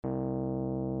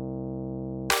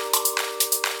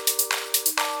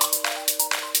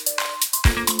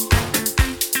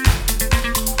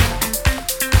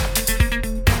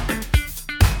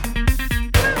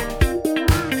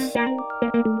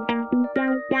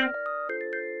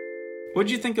What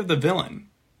did you think of the villain?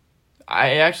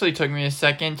 It actually took me a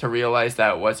second to realize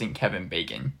that it wasn't Kevin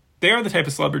Bacon. They are the type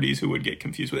of celebrities who would get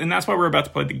confused with, and that's why we're about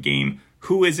to play the game.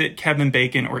 Who is it, Kevin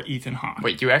Bacon or Ethan Hawke?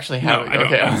 Wait, you actually have... No, I don't.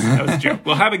 Okay. That was a joke.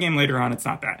 We'll have a game later on. It's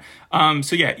not that.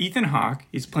 So yeah, Ethan Hawke,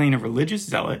 he's playing a religious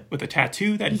zealot with a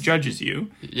tattoo that judges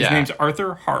you. His name's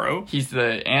Arthur Harrow. He's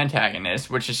the antagonist,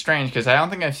 which is strange because I don't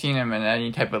think I've seen him in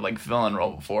any type of like villain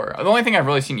role before. The only thing I've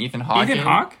really seen Ethan Hawke Ethan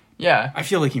Hawke? Yeah. I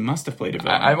feel like he must have played a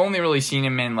villain. I've only really seen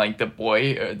him in like the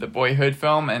Boyhood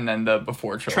film and then the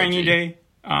Before trilogy. Training Day.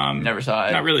 Never saw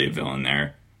it. Not really a villain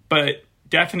there, but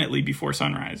definitely Before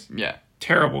Sunrise. Yeah.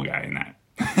 Terrible guy in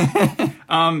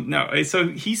that. No, so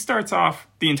he starts off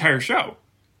the entire show.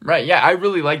 Right, yeah, I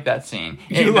really liked that scene.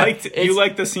 You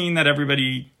liked the scene that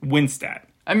everybody winced at.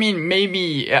 I mean,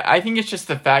 maybe, I think it's just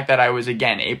the fact that I was,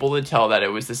 again, able to tell that it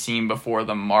was the scene before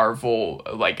the Marvel,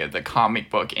 like, the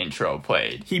comic book intro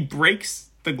played. He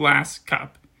breaks the glass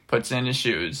cup. Puts it in his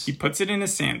shoes. He puts it in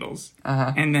his sandals.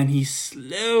 And then he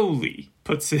slowly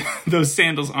puts those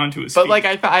sandals onto his feet. But, like,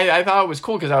 I thought it was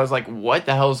cool because I was like, what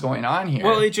the hell is going on here?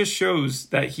 Well, it just shows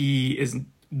that he is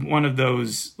one of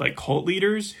those, like, cult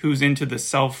leaders who's into the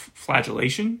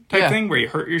self-flagellation type thing where you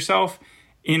hurt yourself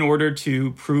in order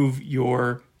to prove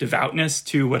your devoutness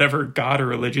to whatever god or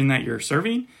religion that you're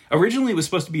serving. Originally, it was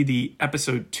supposed to be the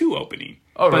episode 2 opening.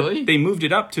 Oh, really? But they moved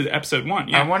it up to the episode 1.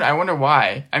 Yeah. I wonder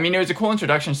why. I mean, it was a cool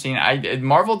introduction scene.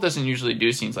 Marvel doesn't usually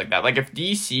do scenes like that. Like, if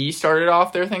DC started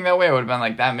off their thing that way, I would have been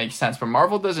like, that makes sense. But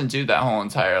Marvel doesn't do that whole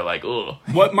entire, like, ugh.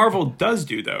 What Marvel does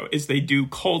do, though, is they do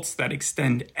cults that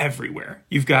extend everywhere.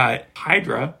 You've got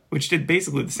Hydra, which did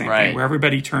basically the same thing, where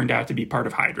everybody turned out to be part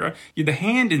of Hydra. You had the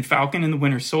Hand in Falcon and the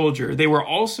Winter Soldier. They were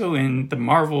also in the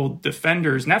Marvel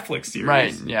Defenders Netflix series.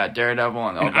 Right, yeah, Daredevil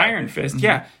and Iron Fist,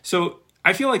 yeah. So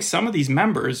I feel like some of these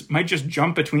members might just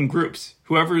jump between groups.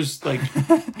 Whoever's, like,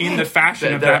 in the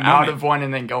fashion of that moment. They're out of one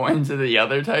and then go into the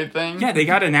other type thing? Yeah, they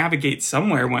got to navigate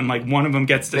somewhere when, like, one of them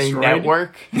gets destroyed. They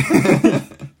network?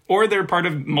 Or they're part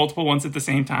of multiple ones at the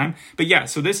same time. But yeah,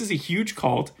 so this is a huge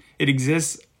cult. It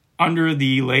exists under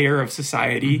the layer of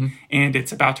society, and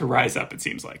it's about to rise up, it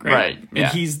seems like, right? Right, yeah.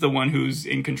 And he's the one who's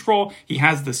in control. He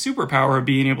has the superpower of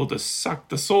being able to suck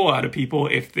the soul out of people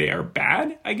if they are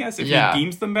bad, I guess, if he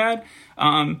deems them bad.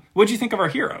 What'd you think of our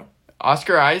hero?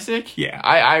 Oscar Isaac? Yeah.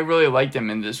 I really liked him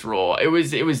in this role. It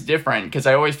was different, because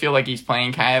I always feel like he's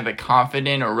playing kind of a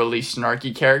confident or really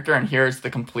snarky character, and here it's the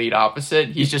complete opposite.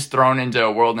 He's just thrown into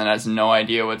a world and has no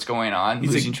idea what's going on,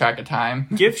 he's losing track of time.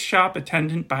 Gift shop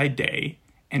attendant by day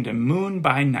and a moon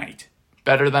by night.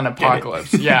 Better than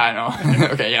Apocalypse. Yeah, I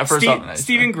know. Okay, yeah, first off.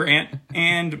 Stephen Grant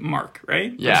and Mark,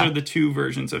 right? Yeah. Those are the two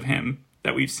versions of him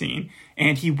that we've seen.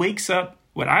 And he wakes up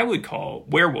what I would call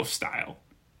werewolf style.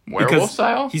 Werewolf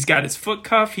style? He's got his foot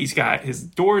cuff, he's got his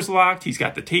doors locked, he's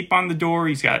got the tape on the door,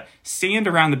 he's got sand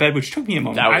around the bed, which took me a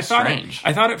moment. That was strange.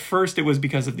 I thought at first it was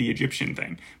because of the Egyptian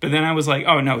thing. But then I was like,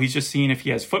 oh no, he's just seeing if he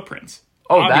has footprints.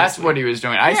 Oh, obviously. That's what he was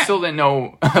doing. I still didn't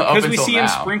know because we see him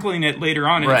sprinkling it later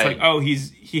on, and right. It's like, oh,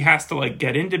 he has to like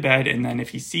get into bed, and then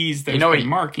if he sees there's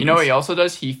markings. You know what he also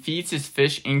does? He feeds his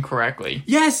fish incorrectly.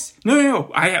 Yes.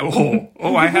 No. I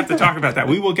have to talk about that.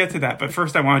 We will get to that, but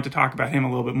first I wanted to talk about him a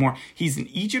little bit more. He's an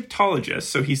Egyptologist,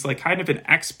 so he's like kind of an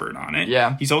expert on it.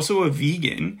 Yeah. He's also a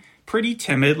vegan, pretty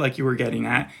timid, like you were getting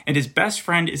at, and his best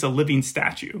friend is a living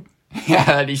statue. Yeah,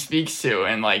 that he speaks to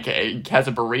and like has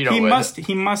a burrito with.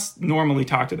 He must normally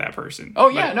talk to that person. Oh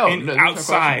yeah,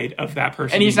 outside of that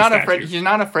person. And he's not afraid. He's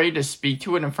not afraid to speak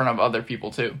to it in front of other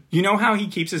people too. You know how he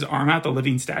keeps his arm out the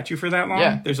living statue for that long?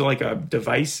 Yeah. There's like a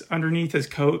device underneath his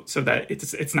coat so that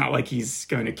it's not like he's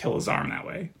going to kill his arm that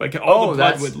way. Like all the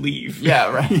blood would leave.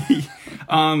 Yeah,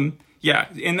 right. Yeah,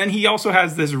 and then he also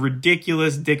has this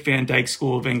ridiculous Dick Van Dyke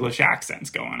School of English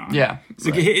accents going on. Yeah. So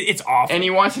it's awful. And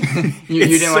he wants... you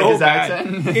didn't like his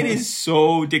accent? It is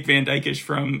so Dick Van Dyke-ish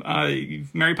from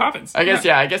Mary Poppins. I guess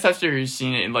after you've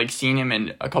seen him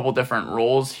in a couple different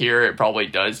roles here, it probably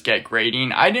does get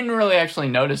grating. I didn't really actually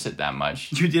notice it that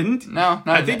much. You didn't? No.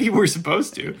 I think you were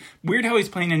supposed to. Weird how he's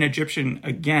playing an Egyptian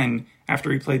again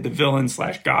after he played the villain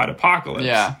 / god Apocalypse.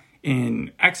 Yeah.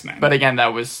 In X-Men. But again,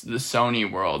 that was the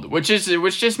Sony world, which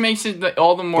just makes it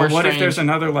all the more strange. But what if there's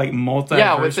another like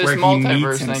multiverse with this where multiverse he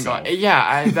meets thing himself? going?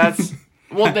 Yeah, that's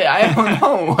well, I don't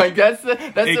know. Like that's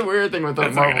the weird thing with the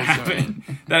Marvel doing.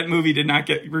 That movie did not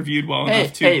get reviewed well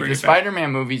enough to bring the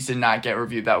Spider-Man movies did not get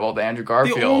reviewed that well to Andrew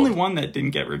Garfield. The only one that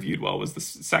didn't get reviewed well was the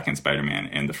second Spider-Man,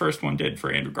 and the first one did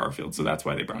for Andrew Garfield, so that's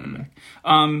why they brought it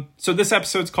back. So this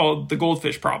episode's called The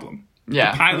Goldfish Problem.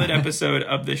 Yeah. The pilot episode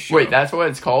of this show. Wait, that's what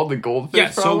it's called? The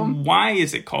Goldfish Problem? So why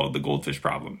is it called The Goldfish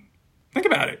Problem? Think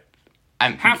about it.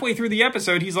 Halfway through the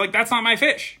episode, he's like, that's not my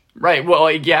fish. Right. Well,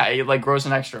 like, yeah, it like grows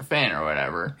an extra fin or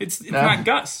whatever. It's not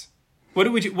Gus. What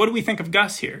do we think of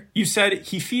Gus here? You said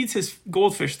he feeds his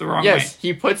goldfish the wrong way. Yes,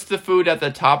 he puts the food at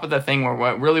the top of the thing where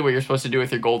what you're supposed to do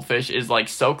with your goldfish is like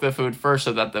soak the food first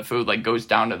so that the food like goes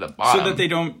down to the bottom. So that they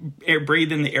don't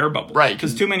breathe in the air bubbles. Right.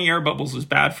 Because too many air bubbles was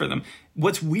bad for them.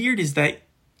 What's weird is that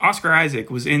Oscar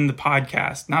Isaac was in the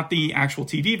podcast, not the actual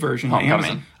TV version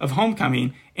of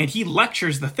Homecoming, and he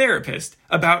lectures the therapist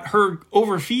about her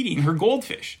overfeeding her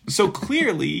goldfish. So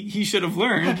clearly, he should have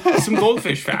learned some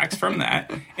goldfish facts from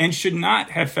that and should not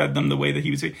have fed them the way that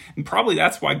he was. And probably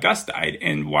that's why Gus died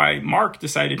and why Mark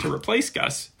decided to replace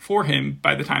Gus for him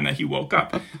by the time that he woke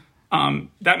up.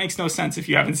 That makes no sense if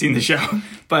you haven't seen the show.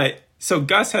 But so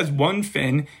Gus has one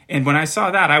fin, and when I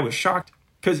saw that, I was shocked.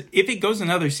 Because if it goes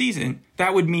another season,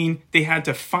 that would mean they had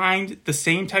to find the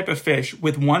same type of fish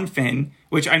with one fin,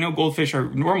 which I know goldfish are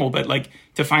normal, but like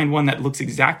to find one that looks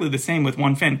exactly the same with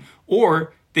one fin,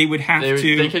 or they would have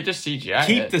They could just CGI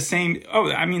keep the same.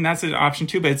 Oh, I mean, that's an option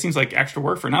too, but it seems like extra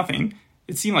work for nothing.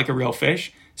 It seemed like a real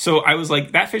fish. So I was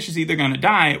like, that fish is either going to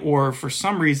die or for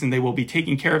some reason they will be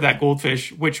taking care of that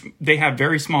goldfish, which they have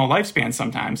very small lifespans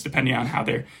sometimes, depending on how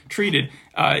they're treated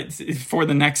for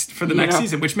the next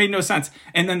season, which made no sense.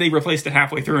 And then they replaced it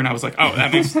halfway through, and I was like, oh,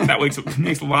 that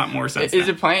makes a lot more sense. Is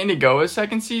it planning to go a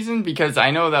second season? Because I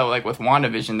know that like with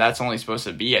WandaVision, that's only supposed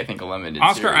to be, I think, a limited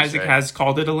Oscar series, Isaac right? has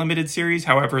called it a limited series.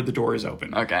 However, the door is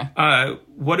open. Okay.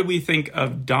 What do we think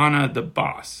of Donna the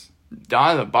boss?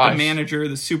 Donna the boss, the manager,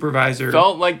 the supervisor,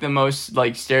 felt like the most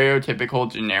like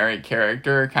stereotypical generic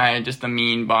character, kind of just the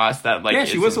mean boss that like. Yeah,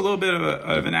 she was a little bit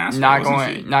of an asshole.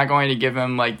 Not going to give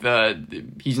him like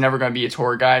he's never going to be a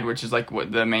tour guide, which is like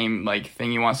what the main like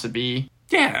thing he wants to be.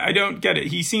 Yeah, I don't get it.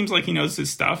 He seems like he knows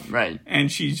his stuff. Right. And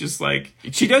she's just like...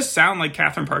 She does sound like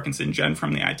Catherine Parkinson, Jen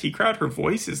from the IT crowd. Her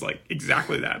voice is like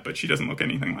exactly that, but she doesn't look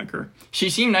anything like her. She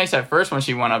seemed nice at first when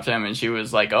she went up to him and she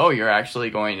was like, oh, you're actually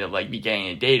going to like be getting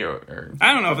a date or...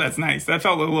 I don't know if that's nice. That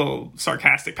felt a little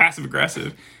sarcastic,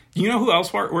 passive-aggressive. You know who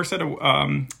else works at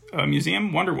a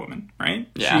museum? Wonder Woman, right?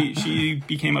 Yeah. She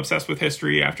became obsessed with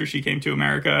history after she came to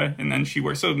America, and then she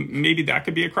worked. So maybe that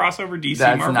could be a crossover. DC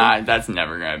Marvel. That's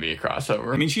never going to be a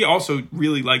crossover. I mean, she also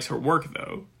really likes her work,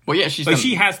 though. Well, yeah,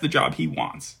 she has the job he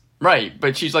wants. Right,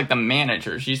 but she's like the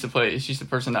manager. She's the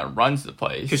person that runs the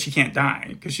place. Because she can't die,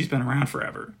 because she's been around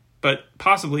forever. But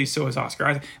possibly so is Oscar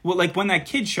Isaac. Well, like when that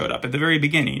kid showed up at the very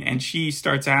beginning and she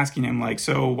starts asking him like,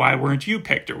 so why weren't you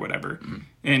picked or whatever? Mm.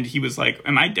 And he was like,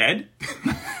 am I dead?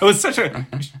 It was such a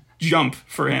jump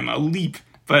for him, a leap.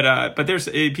 But there's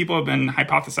people have been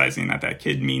hypothesizing that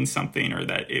kid means something or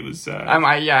that it was I'm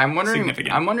wondering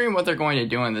significant. I'm wondering what they're going to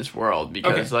do in this world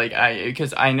because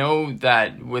I know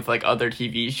that with like other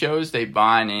TV shows they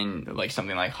bond in like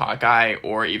something like Hawkeye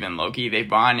or even Loki, they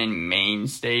bond in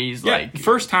mainstays. Yeah, like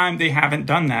first time they haven't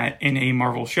done that in a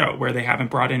Marvel show where they haven't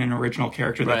brought in an original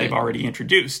character that they've already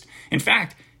introduced. In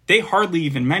fact, they hardly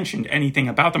even mentioned anything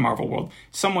about the Marvel world.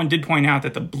 Someone did point out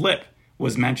that the blip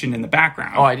was mentioned in the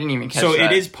background. Oh, I didn't even catch that. So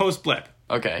it is post-blip.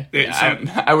 Okay.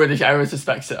 I would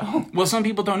suspect so. Well, some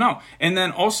people don't know. And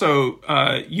then also,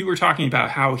 you were talking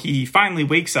about how he finally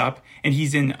wakes up and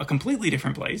he's in a completely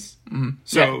different place. Mm-hmm.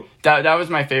 So yeah, that was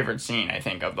my favorite scene, I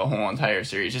think, of the whole entire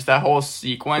series. Just that whole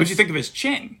sequence. What'd you think of his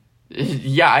chin?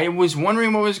 Yeah, I was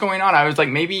wondering what was going on. I was like,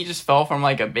 maybe he just fell from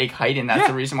like a big height, and that's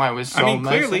the reason why it was so. I mean,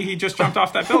 clearly he just jumped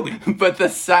off that building. But the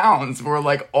sounds were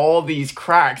like all these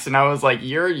cracks, and I was like,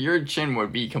 your chin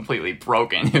would be completely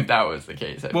broken if that was the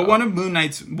case. Well, one of Moon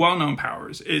Knight's well-known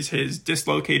powers is his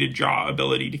dislocated jaw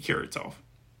ability to cure itself.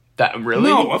 That really?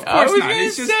 No, of course not.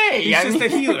 He's just a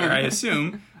healer, I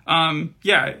assume.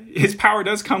 Yeah, his power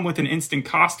does come with an instant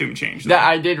costume change. That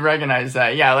I did recognize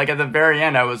that. Yeah, like at the very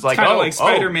end, I was like, kind of like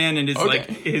Spider-Man and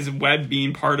his web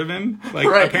being part of him. Like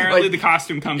apparently the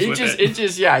costume comes with it. It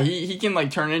just he can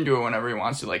like turn into it whenever he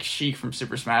wants to, like Sheik from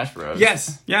Super Smash Bros.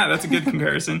 Yes, yeah, that's a good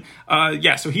comparison.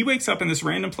 So he wakes up in this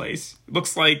random place.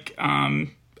 Looks like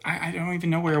I don't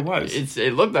even know where it was.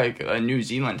 It looked like a New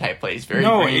Zealand type place. Green.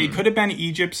 It could have been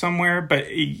Egypt somewhere, but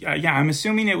I'm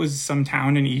assuming it was some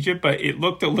town in Egypt, but it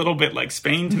looked a little bit like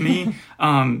Spain to me.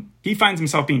 He finds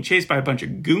himself being chased by a bunch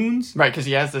of goons. Right, because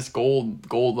he has this gold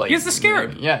like... He has the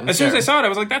scarab. Yeah, as soon as I saw it, I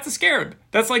was like, that's a scarab.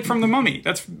 That's like from The Mummy.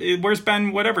 Where's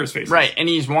Ben whatever his face is. Right, and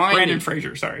he's wanting... Brandon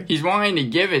Fraser, sorry. He's wanting to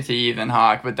give it to Ethan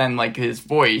Hawke, but then, like, his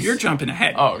voice... You're jumping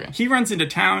ahead. Oh, okay. He runs into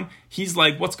town. He's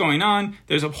like, what's going on?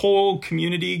 There's a whole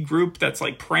community group that's,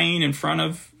 like, praying in front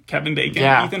of Kevin Bacon,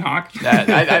 Ethan Hawke.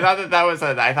 I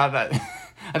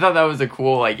thought that was a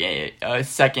cool, like, a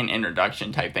second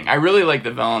introduction type thing. I really like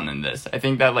the villain in this. I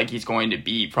think that, like, he's going to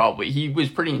be he was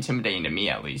pretty intimidating to me,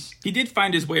 at least. He did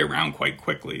find his way around quite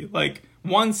quickly. Like,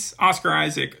 once Oscar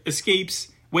Isaac escapes,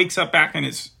 wakes up back in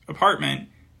his apartment,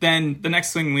 then the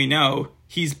next thing we know,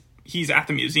 he's at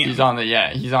the museum. He's on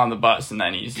the bus, and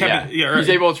then he's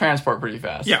able to transport pretty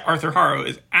fast. Yeah, Arthur Harrow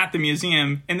is at the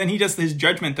museum, and then he does his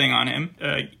judgment thing on him,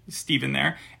 Stephen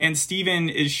there, and Stephen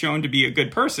is shown to be a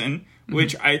good person,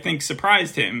 which I think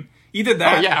surprised him. Either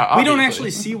that, we don't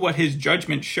actually see what his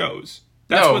judgment shows.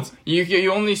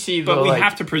 You only see the. But we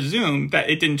have to presume that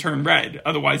it didn't turn red,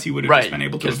 otherwise he would have just been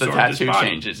able to absorb his body. Because the tattoo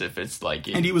changes if it's like.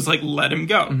 And he was like, let him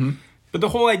go. Mm-hmm. But the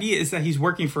whole idea is that he's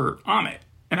working for Ammit.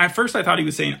 And at first I thought he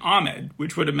was saying Ahmed,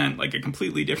 which would have meant like a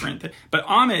completely different thing. But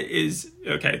Ammit is,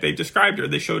 okay, they described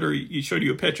her, showed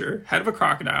you a picture, head of a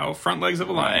crocodile, front legs of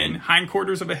a lion,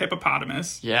 hindquarters of a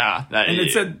hippopotamus. Yeah. And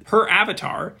it said her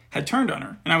avatar had turned on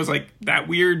her. And I was like, that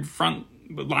weird front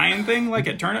lion thing, like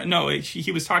it turned on? No,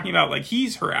 he was talking about like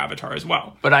he's her avatar as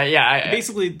well. But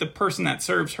basically the person that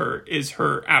serves her is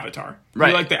her avatar. Right.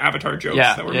 You like the avatar jokes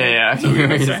that were made. Yeah.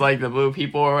 It's like the blue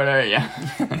people or whatever,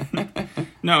 yeah.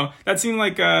 No, that seemed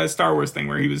like a Star Wars thing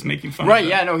where he was making fun of it.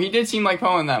 Yeah, no, he did seem like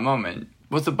Poe in that moment.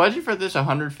 Was the budget for this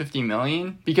 $150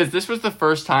 million? Because this was the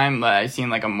first time that I seen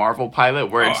like a Marvel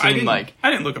pilot where it seemed like... I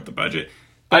didn't look up the budget.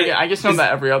 I just know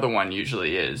that every other one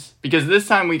usually is. Because this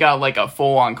time we got like a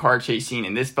full-on car chase scene,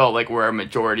 and this felt like where a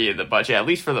majority of the budget, at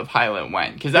least for the pilot,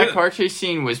 went. Because that car chase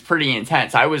scene was pretty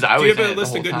intense. I was. Do you have a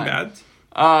list of good and bads?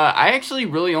 I actually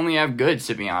really only have goods,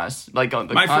 to be honest. Like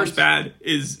my first bad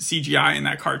is CGI in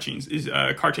that car chase.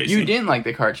 You didn't like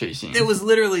the car chase scene. It was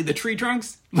literally the tree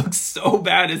trunks looked so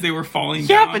bad as they were falling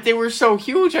down. Yeah, but they were so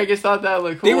huge. I just thought that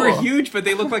looked cool. They were huge, but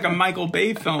they looked like a Michael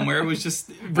Bay film where it was just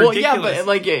ridiculous.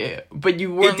 Well, yeah, but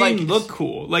you weren't like... It didn't look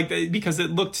cool, because it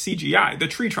looked CGI. The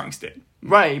tree trunks did.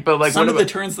 Right, but like... Some of the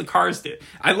turns the cars did.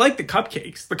 I like the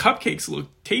cupcakes. The cupcakes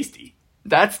looked tasty.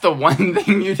 That's the one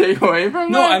thing you take away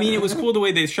from that? No, I mean, it was cool the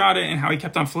way they shot it and how he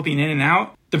kept on flipping in and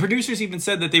out. The producers even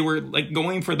said that they were like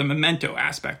going for the memento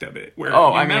aspect of it, where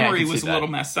memory was a little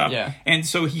messed up. Yeah. And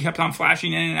so he kept on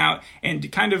flashing in and out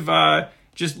and kind of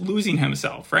just losing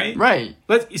himself, right? Right.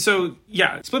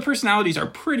 Split personalities are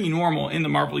pretty normal in the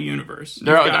Marvel universe.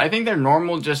 I think they're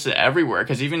normal just everywhere,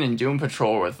 because even in Doom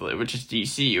Patrol, which is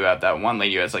DC, you have that one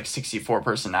lady who has like 64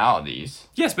 personalities.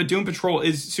 Yes, but Doom Patrol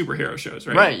is superhero shows,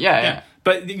 right? Right, yeah.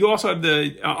 But you also have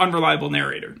the unreliable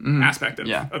narrator aspect of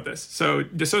this. So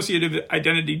dissociative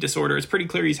identity disorder, it's pretty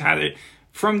clear he's had it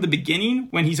from the beginning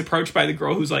when he's approached by the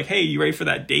girl who's like, hey, you ready for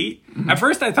that date? Mm-hmm. At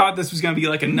first I thought this was going to be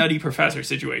like a Nutty Professor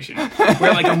situation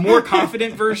where like a more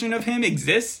confident version of him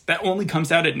exists that only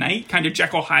comes out at night, kind of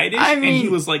Jekyll Hyde-ish. And he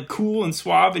was like cool and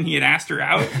suave and he had asked her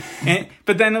out.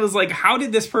 But then it was like, how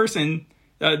did this person...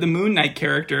 the Moon Knight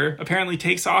character apparently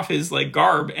takes off his like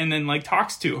garb and then like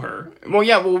talks to her.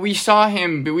 We saw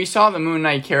the Moon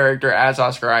Knight character as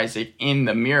Oscar Isaac in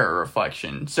the mirror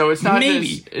reflection. So it's not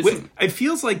it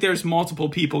feels like there's multiple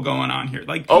people going on here.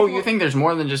 Like, you think there's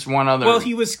more than just one other? Well,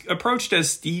 he was approached as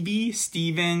Stevie,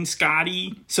 Steven,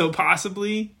 Scotty, so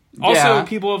possibly. Also,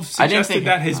 people have suggested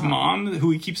that his mom, who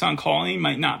he keeps on calling,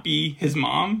 might not be his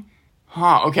mom.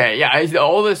 Huh, okay, yeah,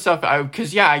 all this stuff,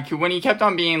 when he kept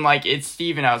on being like, it's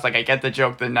Steven, I was like, I get the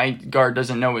joke, the night guard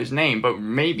doesn't know his name, but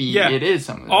maybe it is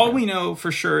something. All we know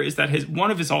for sure is that one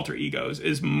of his alter egos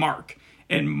is Mark,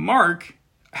 and Mark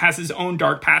has his own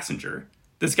dark passenger,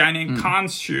 this guy named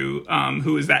Khonshu,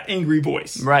 who is that angry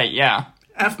voice. Right, yeah.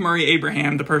 F. Murray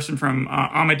Abraham, the person from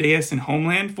Amadeus and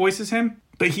Homeland, voices him,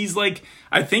 but he's like,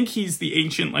 I think he's the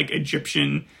ancient, like,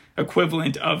 Egyptian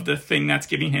equivalent of the thing that's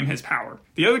giving him his power.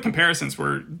 The other comparisons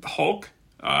were Hulk,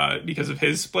 because of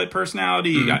his split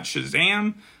personality. You got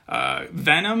Shazam,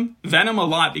 Venom a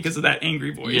lot because of that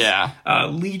angry voice. Yeah.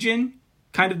 Legion,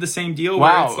 kind of the same deal.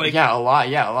 Wow, where it's like, a lot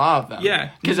of them.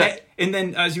 Yeah, and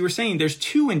then as you were saying, there's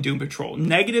two in Doom Patrol.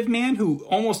 Negative Man, who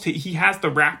he has the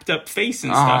wrapped up face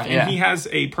and stuff, and he has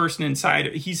a person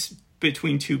inside. He's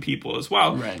between two people as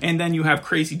well. Right. And then you have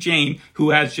Crazy Jane, who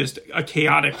has just a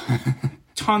chaotic...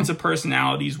 tons of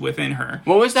personalities within her.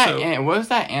 What was that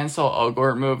Ansel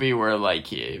Elgort movie where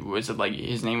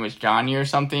his name was Johnny or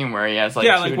something, where he has two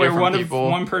different people?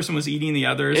 One person was eating the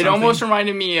other. It almost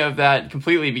reminded me of that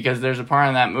completely, because there's a part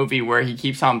in that movie where he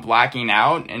keeps on blacking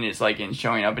out and it's like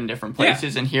showing up in different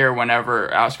places. And here,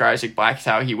 whenever Oscar Isaac blacks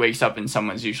out, he wakes up and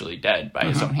someone's usually dead by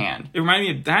his own hand. It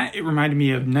reminded me of that. It reminded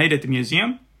me of Night at the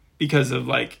Museum. because of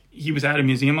like he was at a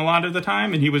museum a lot of the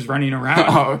time and he was running around.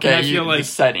 Oh, okay. And I feel like the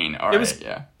setting. All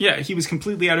right. Yeah, he was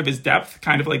completely out of his depth,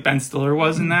 kind of like Ben Stiller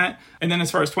was in that. And then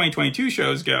as far as 2022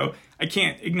 shows go, I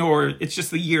can't ignore, it's just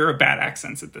the year of bad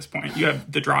accents at this point. You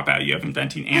have The Dropout, you have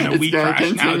Inventing Anna, We Crash.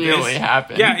 It's going to continually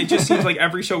happen. Yeah, it just seems like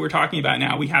every show we're talking about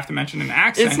now, we have to mention an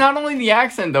accent. It's not only the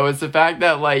accent, though. It's the fact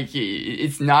that, like,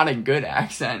 it's not a good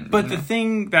accent. But the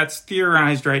thing that's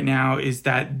theorized right now is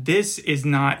that this is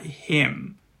not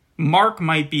him. Mark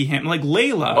might be him, like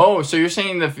Layla. Oh, so you're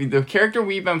saying the character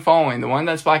we've been following, the one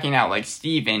that's blacking out, like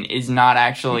Steven, is not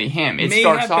actually him. It may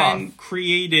starts have off been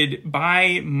created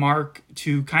by Mark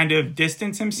to kind of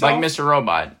distance himself. like Mr.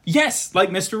 Robot. Yes, like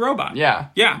Mr. Robot. Yeah.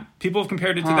 Yeah, people have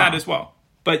compared it to that as well.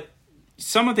 But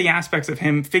some of the aspects of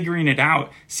him figuring it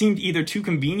out seemed either too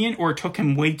convenient or it took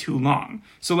him way too long.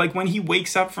 So like when he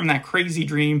wakes up from that crazy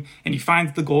dream and he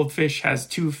finds the goldfish has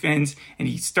 2 fins and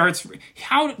he starts,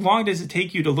 how long does it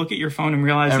take you to look at your phone and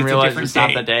realize it's a different it's day?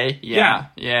 not the day?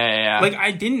 Yeah. Like I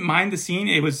didn't mind the scene.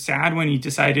 It was sad when he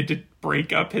decided to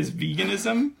break up his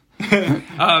veganism.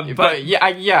 But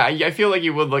I feel like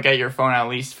you would look at your phone at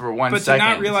least for 1 second. But to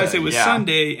not realize it was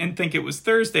Sunday and think it was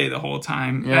Thursday the whole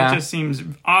time, that just seems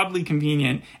oddly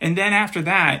convenient. And then after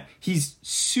that, he's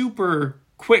super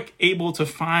quick able to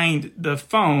find the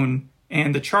phone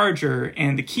and the charger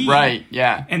and the key. Right,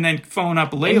 yeah. And then phone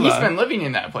up Layla. And he's been living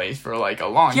in that place for like a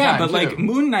long time. Yeah, but too. like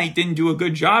Moon Knight didn't do a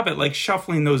good job at like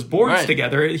shuffling those boards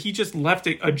together. He just left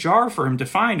it ajar for him to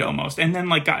find almost, and then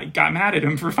like got mad at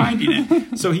him for finding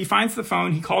it. So he finds the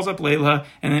phone, he calls up Layla,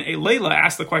 and then Layla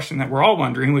asks the question that we're all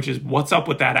wondering, which is, what's up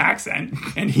with that accent?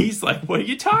 And he's like, what are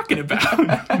you talking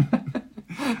about?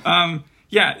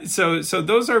 Yeah, so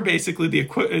those are basically the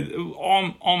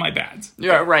all my bads.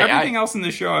 Yeah, right. Everything else in the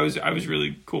show, I was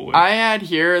really cool with. I had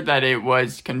here that it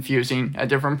was confusing at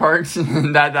different parts.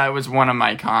 that was one of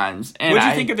my cons. And what did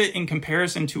you think of it in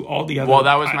comparison to all the other? Well,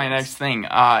 that was my next thing.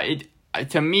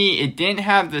 To me, it didn't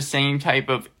have the same type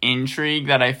of intrigue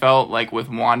that I felt like with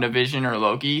WandaVision or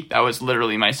Loki. That was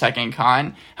literally my second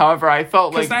con. However, I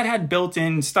felt like... Because that had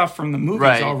built-in stuff from the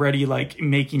movies already, like,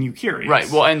 making you curious. Right,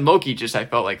 well, and Loki just, I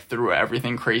felt like, threw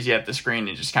everything crazy at the screen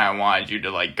and just kind of wanted you to,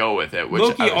 like, go with it. Which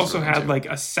Loki also had, like,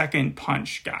 a second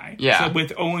punch guy. Yeah. So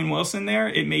with Owen Wilson there,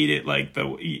 it made it, like,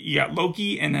 you got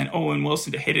Loki and then Owen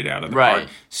Wilson to hit it out of the park.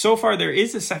 So far, there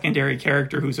is a secondary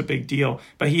character who's a big deal,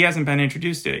 but he hasn't been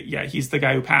introduced to it yet. He's the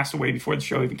guy who passed away before the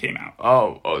show even came out.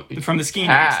 Oh, from the skiing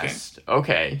accident.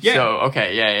 Okay. Yeah. So,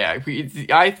 okay,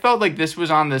 yeah. I felt like this was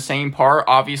on the same par,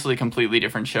 obviously completely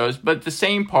different shows, but the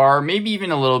same par, maybe even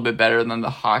a little bit better than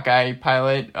the Hawkeye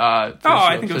pilot.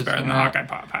 I think it was better than the Hawkeye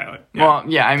pilot. Yeah. Well,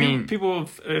 yeah, I mean... People,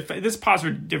 if this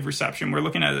positive reception, we're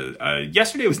looking at,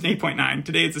 yesterday it was an 8.9,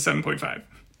 today it's a 7.5.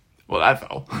 Well, that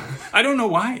fell. I don't know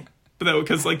why. Though,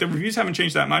 because like the reviews haven't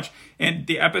changed that much, and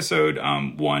the episode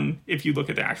 1, if you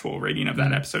look at the actual rating of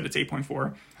that episode, it's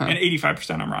 8.4 and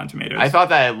 85% on Rotten Tomatoes. I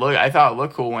thought it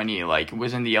looked cool when he like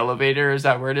was in the elevator. Is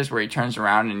that where it is? Where he turns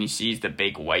around and he sees the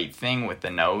big white thing with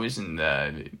the nose and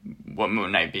what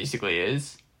Moon Knight basically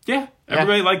is. Yeah,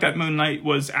 everybody liked that Moon Knight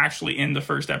was actually in the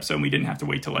first episode. We didn't have to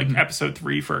wait till like episode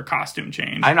 3 for a costume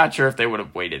change. I'm not sure if they would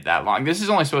have waited that long. This is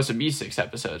only supposed to be 6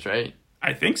 episodes, right?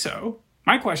 I think so.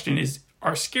 My question is,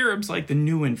 are scarabs like the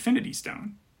new Infinity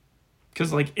Stone?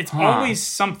 Because, like, it's always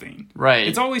something. Right.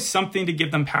 It's always something to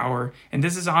give them power. And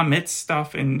this is Amit's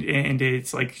stuff, and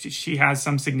it's like she has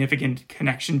some significant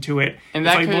connection to it. And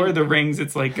it's like Lord of the Rings.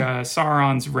 It's like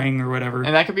Sauron's ring or whatever.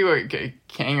 And that could be what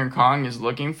Kang or Kong is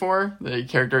looking for. The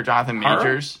character Jonathan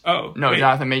Majors. Oh. No, wait.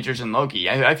 Jonathan Majors in Loki.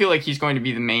 I feel like he's going to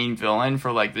be the main villain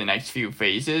for, like, the next few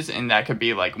phases. And that could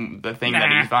be, like, the thing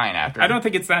that he's vying after. I don't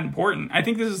think it's that important. I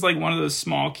think this is, like, one of those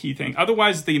small key things.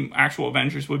 Otherwise, the actual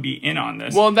Avengers would be in on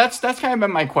this. Well, that's kind of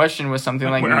been my question with something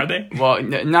like where are they? Well,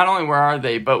 not only where are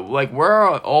they, but like where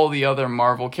are all the other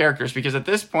Marvel characters? Because at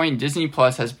this point, Disney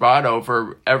Plus has brought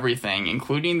over everything,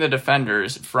 including the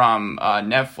Defenders from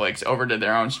Netflix, over to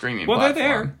their own streaming platform. They're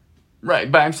there,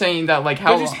 right? But I'm saying that like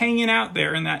how they're just hanging out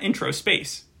there in that intro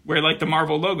space where like the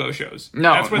Marvel logo shows.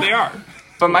 No, that's where they are.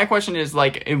 But my question is,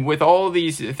 like, with all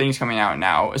these things coming out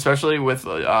now, especially with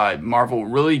Marvel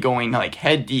really going, like,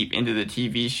 head deep into the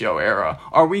TV show era,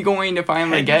 are we going to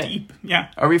finally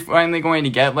Are we finally going to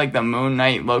get, like, the Moon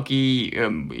Knight, Loki,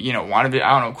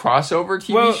 WandaVision, crossover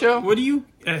TV show? What do you...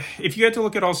 if you had to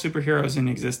look at all superheroes in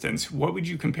existence, what would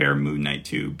you compare Moon Knight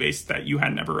to, based that you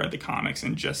had never read the comics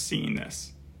and just seen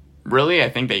this? Really? I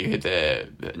think that you hit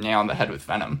the nail on the head with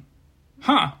Venom.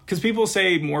 Because people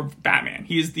say more Batman.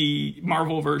 He is the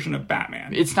Marvel version of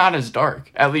Batman. It's not as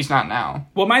dark, at least not now.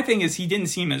 Well, my thing is he didn't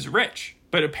seem as rich.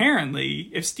 But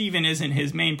apparently, if Steven isn't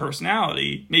his main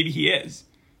personality, maybe he is.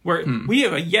 where we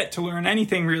have yet to learn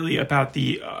anything really about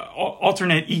the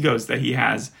alternate egos that he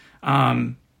has.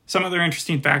 Some other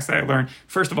interesting facts that I learned.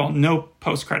 First of all, no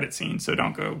post-credit scene, so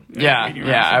don't go.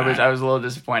 I was a little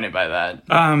disappointed by that.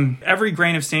 Every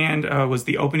Grain of Sand was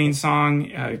the opening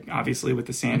song, obviously with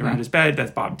the sand around his bed.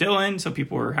 That's Bob Dylan, so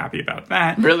people were happy about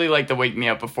that. Really like the Wake Me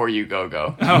Up Before You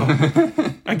Go.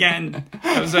 Oh, again,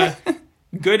 that was a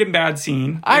good and bad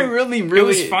scene. It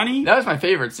was funny. That was my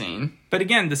favorite scene. But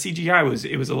again, the CGI was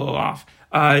a little off.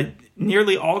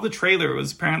 Nearly all the trailer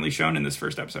was apparently shown in this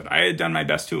first episode. I had done my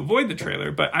best to avoid the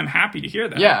trailer, but I'm happy to hear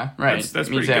that. Yeah, right. That's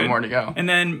pretty good. More to go. And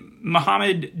then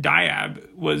Mohammed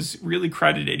Diab was really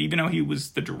credited, even though he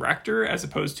was the director as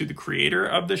opposed to the creator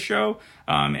of the show,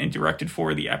 and directed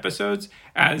 4 of the episodes,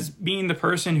 as being the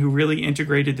person who really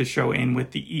integrated the show in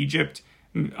with the Egypt,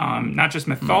 not just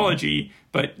mythology,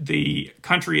 but the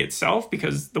country itself,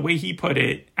 because the way he put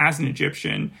it, as an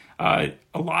Egyptian,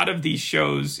 a lot of these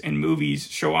shows and movies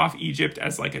show off Egypt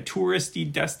as like a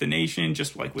touristy destination,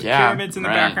 just like with pyramids in the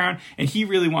background. And he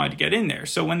really wanted to get in there.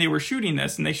 So when they were shooting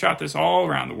this, and they shot this all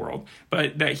around the world,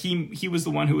 but that he was the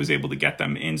one who was able to get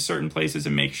them in certain places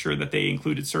and make sure that they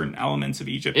included certain elements of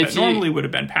Egypt that normally would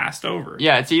have been passed over.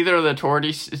 Yeah, it's either the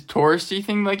touristy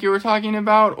thing like you were talking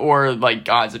about, or like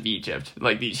Gods of Egypt,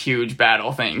 like these huge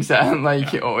battle things that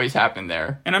always happen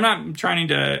there. And I'm not trying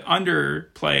to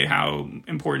underplay how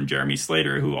important Jeremy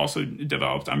Slater, who also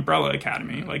developed Umbrella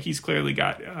Academy, like he's clearly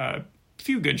got a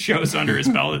few good shows under his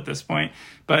belt at this point.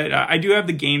 But I do have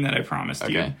the game that I promised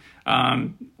you.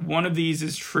 One of these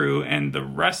is true, and the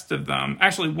rest of them,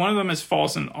 actually, one of them is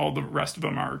false, and all the rest of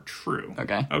them are true.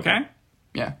 Okay?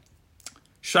 Yeah.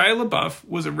 Shia LaBeouf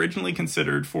was originally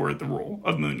considered for the role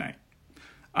of Moon Knight.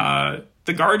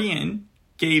 The Guardian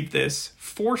gave this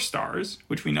 4 stars,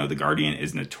 which we know The Guardian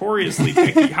is notoriously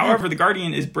picky. However, The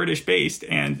Guardian is British-based,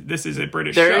 and this is a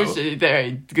British show.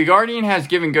 The Guardian has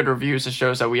given good reviews to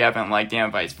shows that we haven't liked,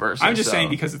 and vice versa. I'm just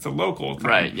saying because it's a local thing.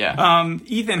 Right, yeah.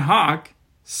 Ethan Hawke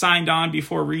signed on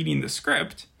before reading the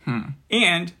script,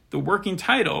 and the working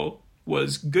title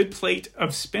was Good Plate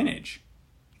of Spinach.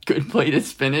 Good Plate of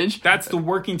Spinach? That's the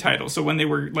working title. So when they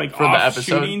were like off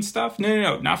shooting stuff,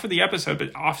 no, not for the episode,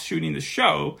 but off shooting the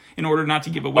show, in order not to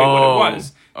give away what it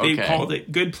was, they called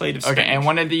it Good Plate of Spinach. Okay, and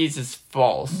one of these is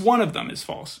false. One of them is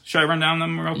false. Should I run down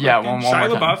them real quick? Yeah, one more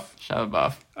Shia time.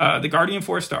 Shia LaBeouf. The Guardian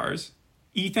 4 stars.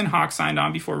 Ethan Hawke signed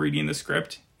on before reading the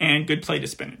script, and Good Plate of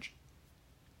Spinach.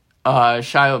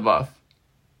 Shia LaBeouf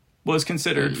was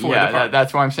considered for the part.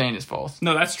 That's what I'm saying is false.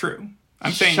 No, that's true.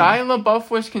 I'm saying Shia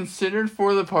LaBeouf was considered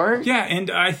for the part? Yeah,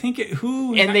 and I think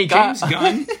James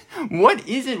Gunn? What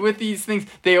is it with these things?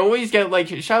 They always get, like,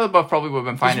 Shia LaBeouf probably would have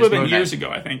been fine as Moon Knight. This would have been years ago,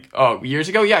 I think. Oh, years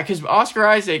ago? Yeah, because Oscar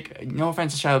Isaac, no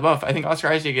offense to Shia LaBeouf, I think Oscar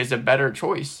Isaac is a better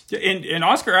choice. And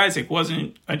Oscar Isaac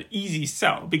wasn't an easy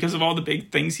sell because of all the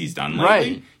big things he's done lately.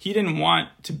 Right. He didn't want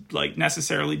to, like,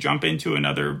 necessarily jump into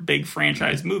another big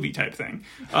franchise movie type thing.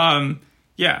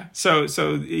 Yeah, so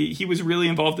he was really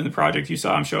involved in the project. You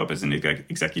saw him show up as an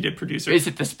executive producer. Is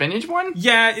it the spinach one?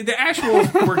 Yeah, the actual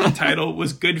working title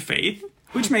was Good Faith,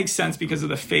 which makes sense because of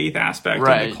the faith aspect of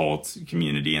the cult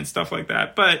community and stuff like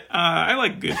that. But I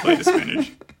like Good Plate of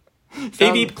Spinach.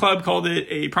 AV Club called it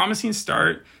a promising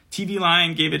start. TV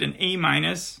Line gave it an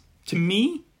A-. To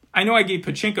me, I know I gave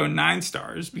Pachinko 9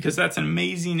 stars because that's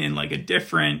amazing and like a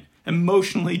different,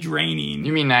 emotionally draining.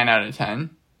 You mean 9 out of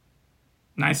 10?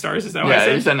 9 stars, is that what I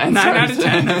said? You said 9 out of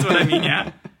 10, that's what I mean,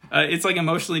 yeah. It's like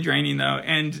emotionally draining though,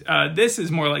 and this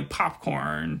is more like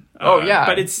popcorn.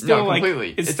 But it's still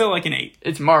still like an 8.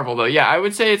 It's Marvel though. Yeah, I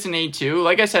would say it's an 8 too.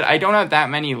 Like I said, I don't have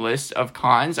that many lists of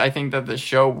cons. I think that the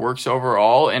show works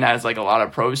overall and has like a lot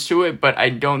of pros to it, but I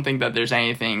don't think that there's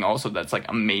anything also that's like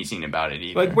amazing about it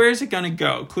either. Like, where's it gonna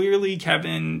go? Clearly,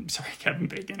 Kevin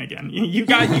Bacon again. You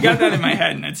got that in my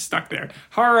head and it's stuck there.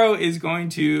 Harrow is going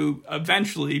to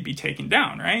eventually be taken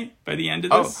down, right? By the end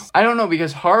of this. I don't know,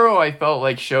 because Harrow I felt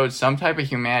like showed some type of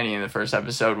humanity in the first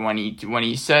episode when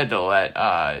he said to let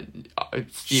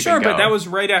Steven go. But that was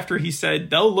right after he said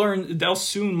they'll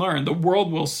soon learn, the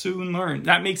world will soon learn.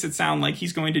 That makes it sound like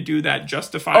he's going to do that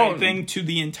justified thing to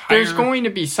the entire There's going to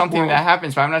be something world. That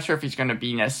happens, but I'm not sure if he's going to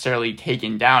be necessarily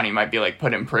taken down. He might be like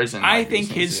put in prison. I think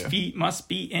his feet must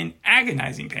be in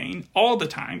agonizing pain all the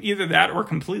time, either that or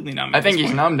completely numb. I think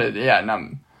he's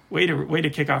numb. Way to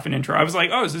kick off an intro. I was like,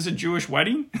 oh, is this a Jewish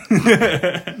wedding?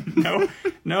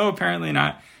 No, apparently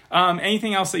not.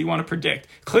 Anything else that you want to predict?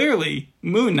 Clearly,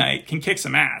 Moon Knight can kick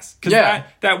some ass. Because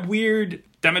that weird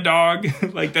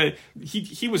demodog, like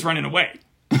he was running away.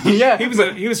 Yeah.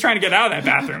 He was trying to get out of that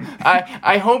bathroom.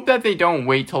 I hope that they don't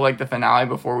wait till like the finale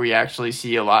before we actually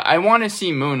see a lot. I want to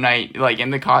see Moon Knight like in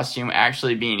the costume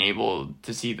actually being able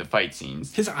to see the fight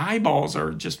scenes. His eyeballs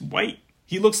are just white.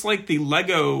 He looks like the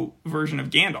Lego version of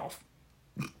Gandalf.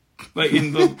 Like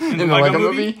in the Lego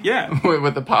movie? Yeah.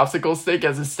 With the popsicle stick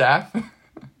as a staff.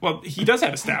 Well, he does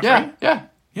have a staff, Yeah, right? yeah.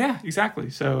 Yeah,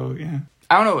 exactly. So, yeah.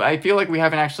 I don't know. I feel like we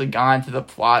haven't actually gone to the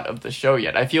plot of the show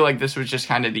yet. I feel like this was just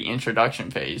kind of the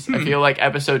introduction phase. I feel like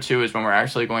episode 2 is when we're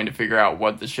actually going to figure out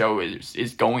what the show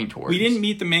is going towards. We didn't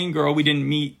meet the main girl. We didn't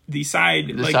meet the side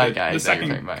guy. The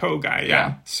second co-guy.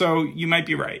 Yeah. So you might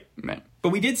be right. Right. But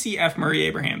we did see F. Murray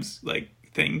Abraham's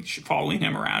thing following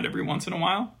him around every once in a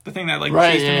while. The thing that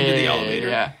chased him into the elevator.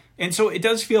 Yeah. And so it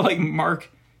does feel like Mark,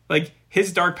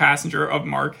 his dark passenger of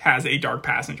Mark has a dark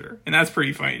passenger. And that's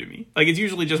pretty funny to me. It's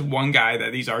usually just one guy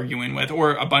that he's arguing with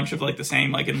or a bunch of the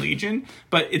same in Legion.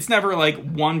 But it's never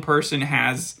one person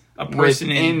has a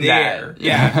person in there.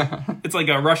 Yeah. It's like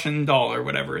a Russian doll or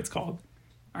whatever it's called.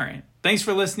 All right. Thanks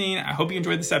for listening. I hope you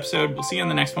enjoyed this episode. We'll see you on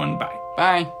the next one. Bye.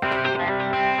 Bye.